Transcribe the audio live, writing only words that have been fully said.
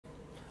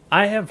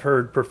I have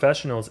heard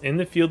professionals in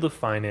the field of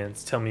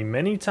finance tell me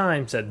many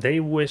times that they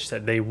wish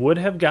that they would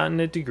have gotten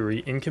a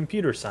degree in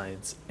computer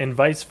science, and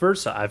vice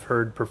versa. I've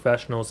heard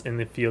professionals in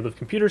the field of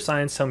computer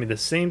science tell me the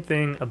same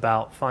thing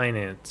about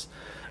finance.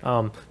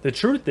 The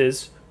truth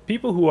is,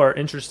 people who are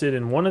interested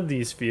in one of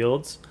these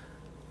fields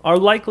are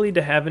likely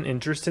to have an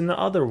interest in the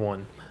other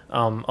one.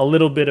 A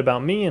little bit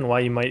about me and why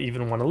you might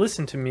even want to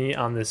listen to me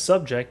on this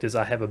subject is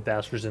I have a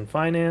bachelor's in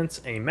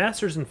finance, a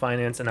master's in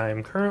finance, and I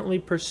am currently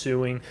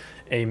pursuing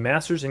a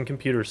master's in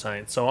computer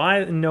science. So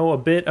I know a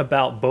bit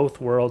about both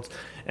worlds,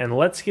 and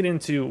let's get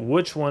into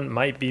which one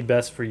might be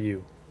best for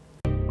you.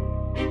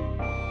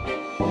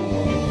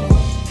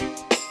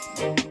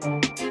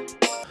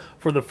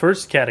 For the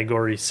first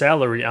category,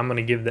 salary, I'm going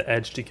to give the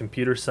edge to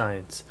computer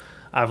science.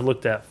 I've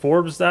looked at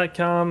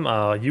Forbes.com,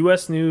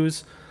 US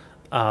News,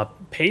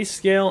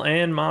 PayScale,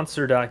 and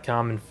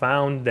Monster.com and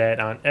found that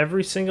on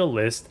every single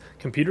list,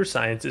 computer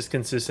science is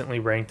consistently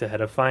ranked ahead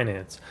of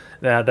finance.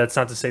 Now, that's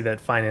not to say that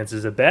finance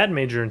is a bad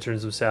major in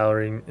terms of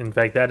salary. In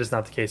fact, that is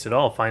not the case at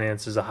all.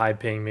 Finance is a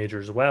high-paying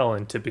major as well,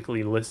 and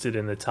typically listed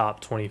in the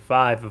top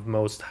 25 of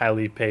most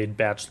highly paid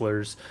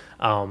bachelor's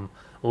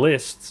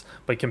lists,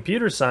 but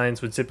computer science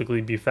would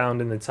typically be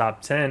found in the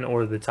top 10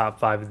 or the top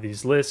 5 of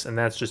these lists, and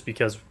that's just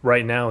because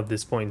right now at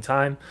this point in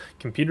time,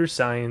 computer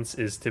science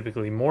is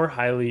typically more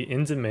highly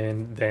in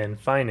demand than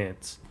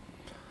finance.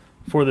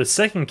 For the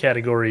second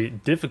category,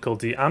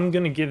 difficulty, I'm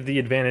going to give the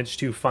advantage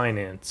to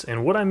finance,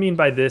 and what I mean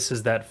by this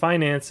is that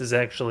finance is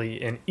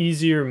actually an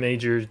easier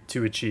major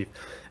to achieve.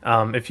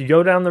 If you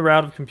go down the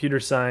route of computer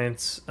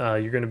science,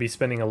 you're going to be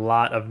spending a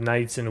lot of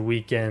nights and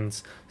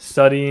weekends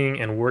studying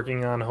and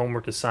working on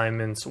homework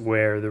assignments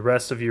where the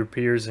rest of your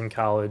peers in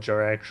college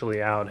are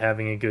actually out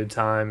having a good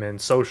time and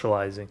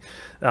socializing.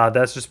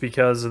 That's just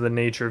because of the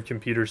nature of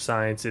computer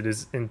science. It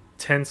is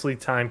intensely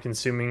time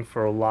consuming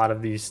for a lot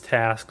of these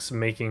tasks,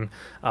 making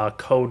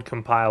code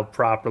compiled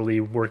properly,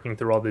 working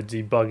through all the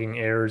debugging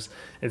errors.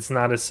 It's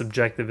not as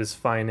subjective as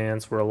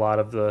finance, where a lot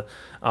of the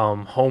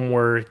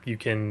homework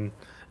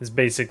is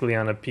basically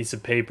on a piece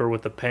of paper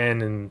with a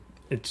pen, and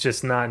it's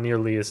just not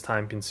nearly as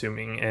time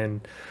consuming.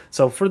 And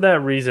so for that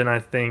reason, I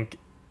think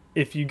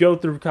if you go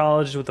through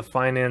college with a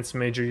finance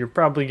major, you're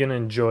probably going to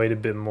enjoy it a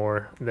bit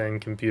more than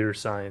computer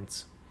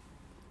science.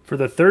 For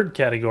the third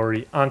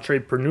category,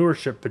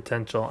 entrepreneurship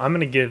potential, I'm going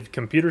to give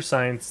computer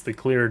science the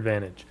clear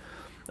advantage.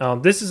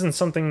 This isn't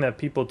something that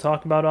people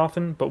talk about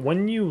often, but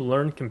when you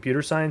learn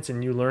computer science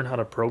and you learn how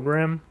to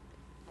program,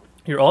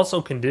 you're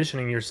also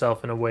conditioning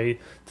yourself in a way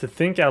to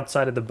think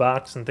outside of the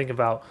box and think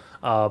about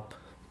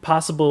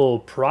possible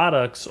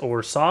products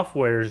or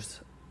softwares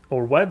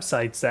or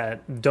websites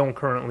that don't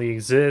currently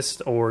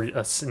exist, or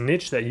a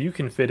niche that you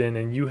can fit in,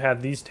 and you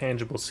have these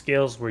tangible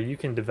skills where you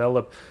can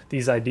develop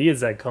these ideas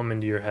that come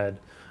into your head.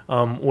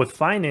 With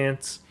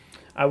finance,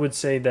 I would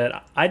say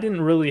that I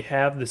didn't really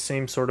have the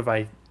same sort of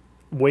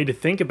way to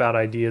think about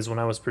ideas when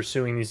I was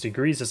pursuing these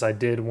degrees as I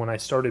did when I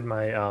started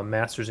my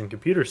master's in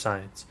computer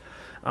science.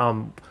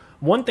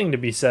 One thing to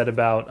be said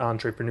about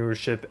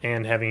entrepreneurship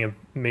and having a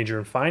major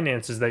in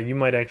finance is that you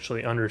might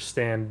actually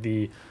understand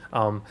the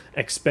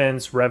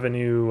expense,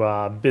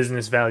 revenue,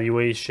 business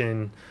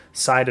valuation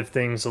side of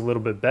things a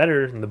little bit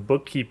better, and the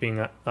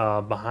bookkeeping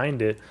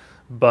behind it,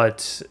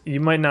 but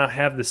you might not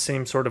have the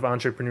same sort of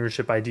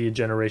entrepreneurship idea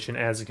generation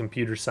as a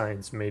computer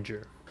science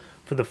major.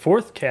 For the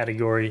fourth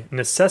category,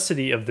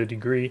 necessity of the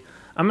degree,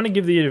 I'm going to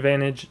give the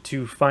advantage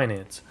to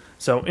finance.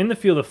 So in the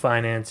field of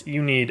finance,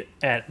 you need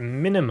at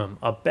minimum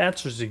a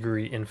bachelor's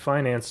degree in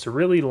finance to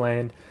really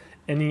land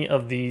any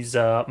of these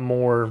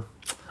more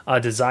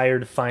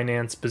desired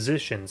finance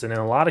positions. And in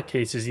a lot of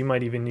cases, you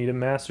might even need a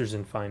master's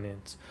in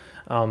finance.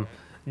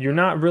 You're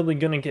not really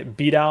going to get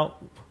beat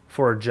out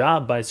for a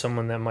job by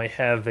someone that might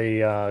have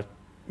a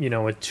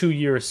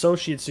 2-year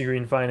associate's degree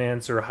in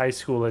finance, or a high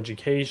school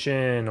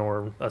education,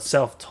 or a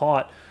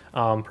self-taught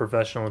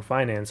professional in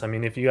finance. I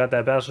mean, if you got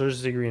that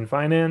bachelor's degree in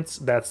finance,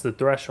 that's the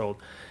threshold.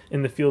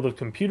 In the field of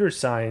computer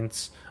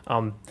science,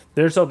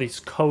 there's all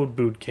these code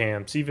boot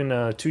camps, even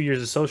a 2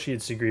 years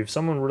associate's degree. If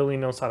someone really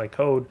knows how to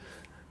code,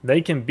 they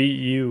can beat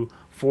you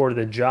for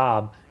the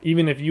job,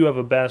 even if you have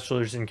a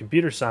bachelor's in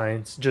computer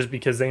science, just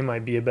because they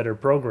might be a better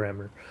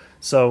programmer.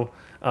 So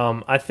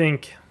I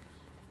think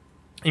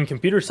in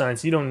computer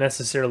science, you don't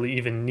necessarily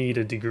even need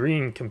a degree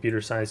in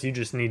computer science. You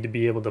just need to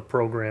be able to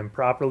program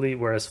properly,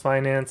 whereas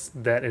finance,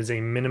 that is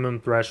a minimum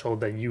threshold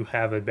that you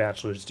have a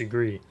bachelor's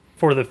degree.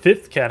 For the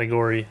fifth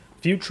category,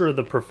 future of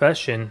the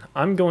profession,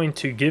 I'm going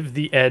to give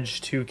the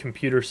edge to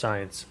computer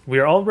science. We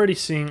are already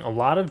seeing a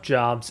lot of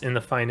jobs in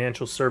the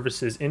financial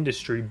services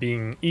industry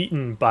being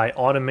eaten by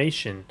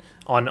automation.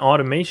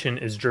 Automation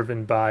is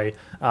driven by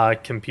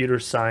computer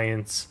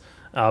science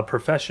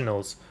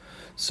professionals.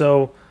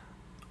 So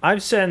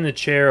I've sat in the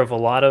chair of a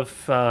lot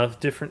of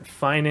different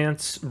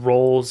finance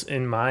roles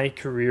in my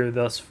career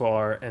thus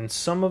far, and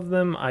some of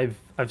them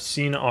I've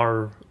seen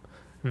are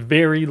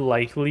very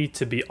likely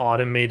to be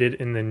automated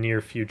in the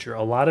near future.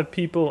 A lot of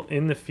people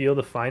in the field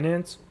of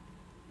finance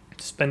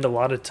spend a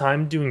lot of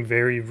time doing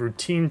very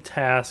routine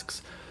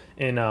tasks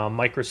in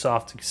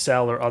Microsoft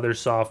Excel or other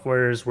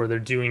softwares where they're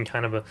doing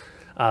kind of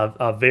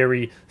a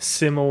very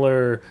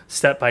similar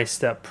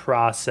step-by-step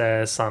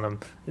process on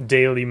a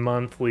daily,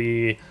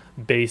 monthly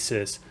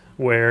basis,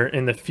 where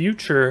in the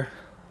future,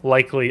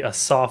 likely a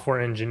software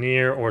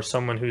engineer or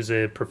someone who's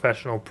a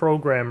professional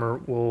programmer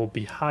will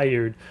be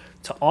hired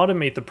to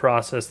automate the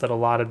process that a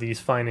lot of these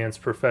finance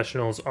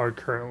professionals are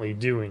currently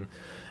doing.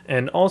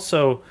 And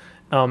also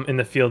in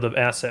the field of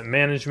asset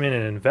management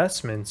and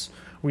investments,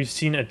 we've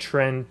seen a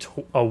trend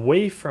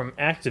away from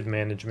active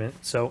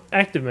management. So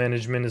active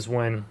management is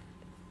when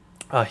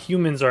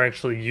humans are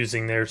actually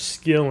using their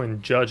skill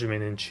and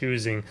judgment in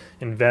choosing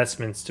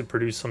investments to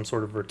produce some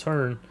sort of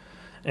return.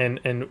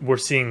 And we're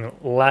seeing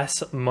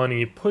less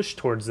money pushed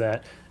towards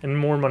that and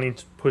more money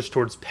pushed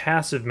towards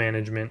passive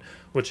management,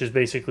 which is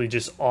basically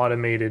just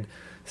automated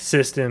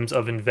systems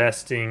of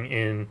investing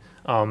in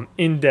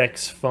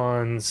index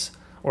funds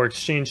or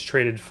exchange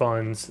traded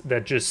funds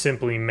that just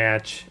simply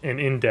match an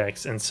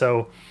index. And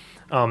so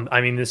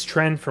I mean, this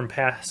trend from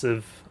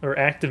passive or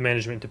active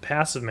management to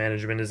passive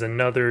management is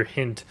another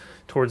hint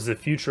towards the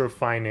future of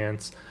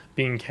finance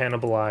being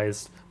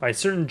cannibalized by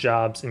certain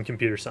jobs in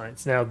computer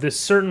science. Now, this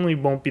certainly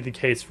won't be the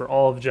case for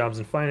all of the jobs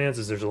in finance,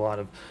 as there's a lot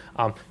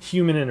of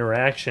human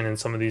interaction in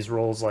some of these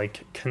roles,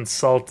 like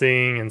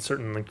consulting and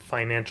certain like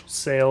financial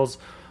sales.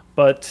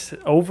 But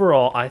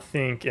overall, I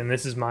think, and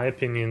this is my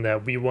opinion,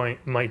 that we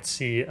might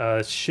see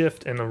a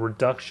shift and a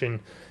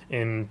reduction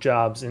in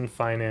jobs in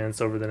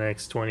finance over the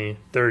next 20,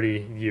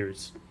 30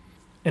 years.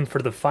 And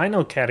for the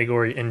final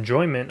category,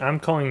 enjoyment, I'm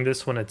calling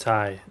this one a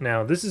tie.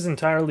 Now, this is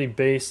entirely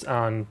based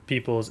on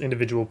people's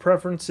individual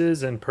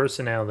preferences and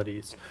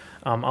personalities.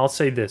 I'll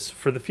say this,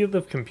 for the field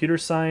of computer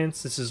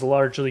science, this is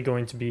largely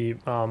going to be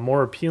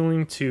more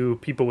appealing to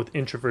people with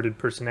introverted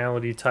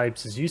personality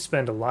types, as you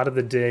spend a lot of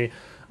the day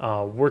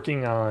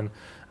working on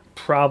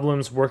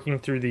problems, working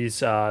through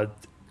these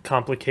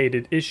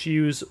complicated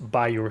issues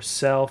by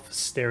yourself,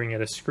 staring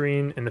at a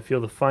screen. In the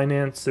field of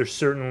finance, there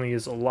certainly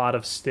is a lot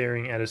of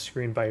staring at a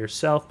screen by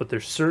yourself, but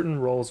there's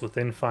certain roles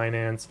within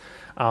finance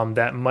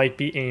that might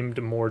be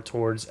aimed more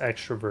towards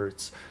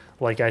extroverts.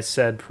 Like I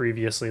said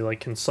previously, like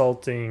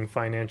consulting,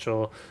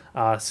 financial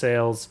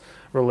sales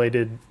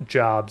related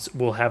jobs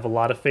will have a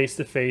lot of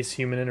face-to-face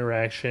human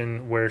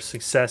interaction, where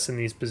success in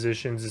these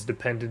positions is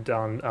dependent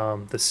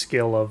on the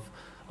skill of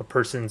a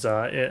person's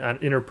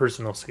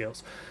interpersonal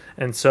skills.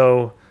 And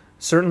so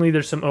certainly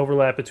there's some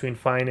overlap between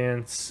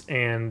finance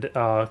and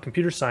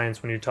computer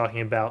science when you're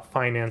talking about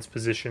finance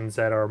positions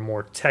that are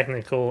more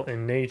technical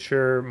in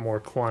nature, more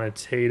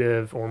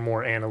quantitative, or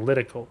more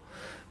analytical.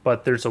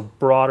 But there's a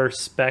broader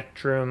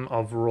spectrum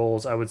of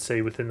roles, I would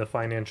say, within the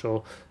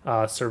financial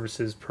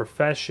services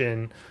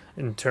profession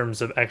in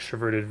terms of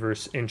extroverted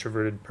versus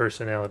introverted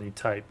personality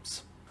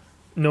types.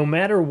 No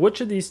matter which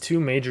of these two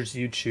majors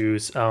you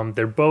choose,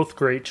 they're both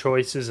great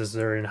choices, as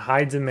they're in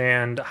high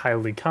demand,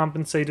 highly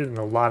compensated, and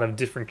a lot of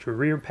different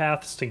career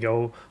paths to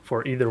go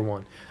for either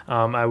one.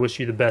 I wish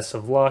you the best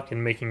of luck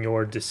in making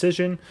your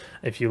decision.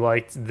 If you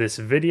liked this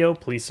video,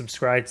 please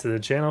subscribe to the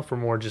channel for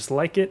more just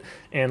like it,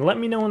 and let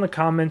me know in the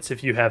comments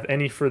if you have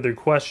any further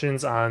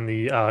questions on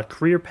the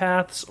career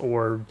paths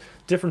or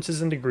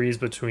differences in degrees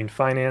between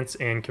finance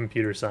and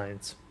computer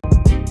science.